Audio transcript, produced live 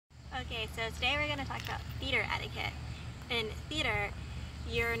Okay, so today we're going to talk about theater etiquette. In theater,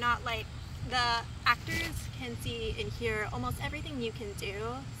 you're not like, the actors can see and hear almost everything you can do,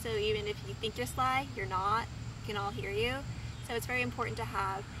 so even if you think you're sly, you're not, can all hear you. So it's very important to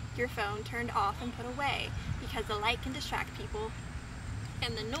have your phone turned off and put away, because the light can distract people,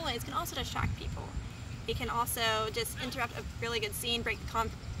 and the noise can also distract people. It can also just interrupt a really good scene, break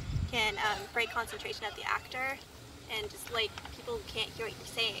concentration of the actor, and just like people can't hear what you're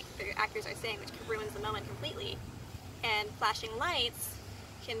saying, the actors are saying, which ruins the moment completely. And flashing lights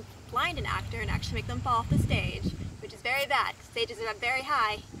can blind an actor and actually make them fall off the stage, which is very bad. Stages are up very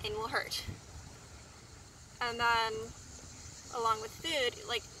high and will hurt. And then, along with food,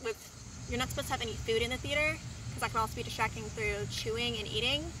 you're not supposed to have any food in the theater, because that can also be distracting through chewing and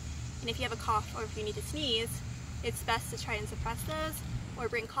eating. And if you have a cough or if you need to sneeze, it's best to try and suppress those, or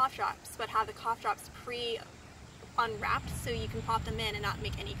bring cough drops, but have the cough drops unwrapped so you can pop them in and not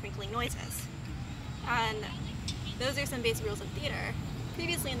make any crinkling noises. And those are some basic rules of theater.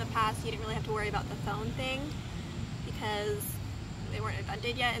 Previously in the past, you didn't really have to worry about the phone thing because they weren't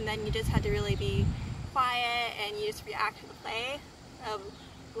invented yet, and then you just had to really be quiet and you just react to the play of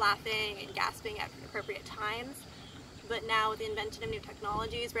laughing and gasping at appropriate times. But now with the invention of new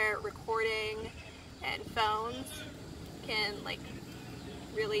technologies where recording and phones can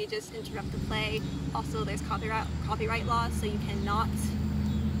really just interrupt the play. Also, there's copyright laws, so you cannot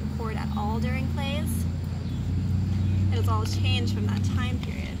record at all during plays. It's all changed from that time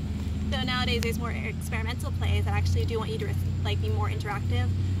period. So nowadays there's more experimental plays that actually do want you to be more interactive,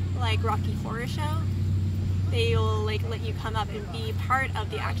 like Rocky Horror Show. They will let you come up and be part of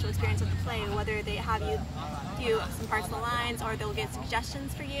the actual experience of the play, whether they have you do some parts of the lines, or they'll get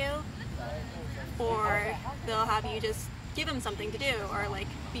suggestions for you, or they'll have you just give them something to do, or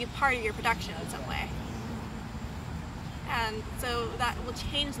be a part of your production in some way. And so that will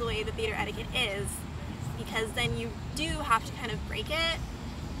change the way the theater etiquette is, because then you do have to kind of break it,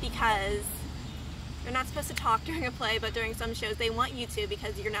 because you're not supposed to talk during a play, but during some shows they want you to,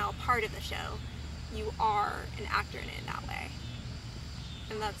 because you're now a part of the show. You are an actor in it in that way.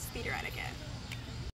 And that's theater etiquette.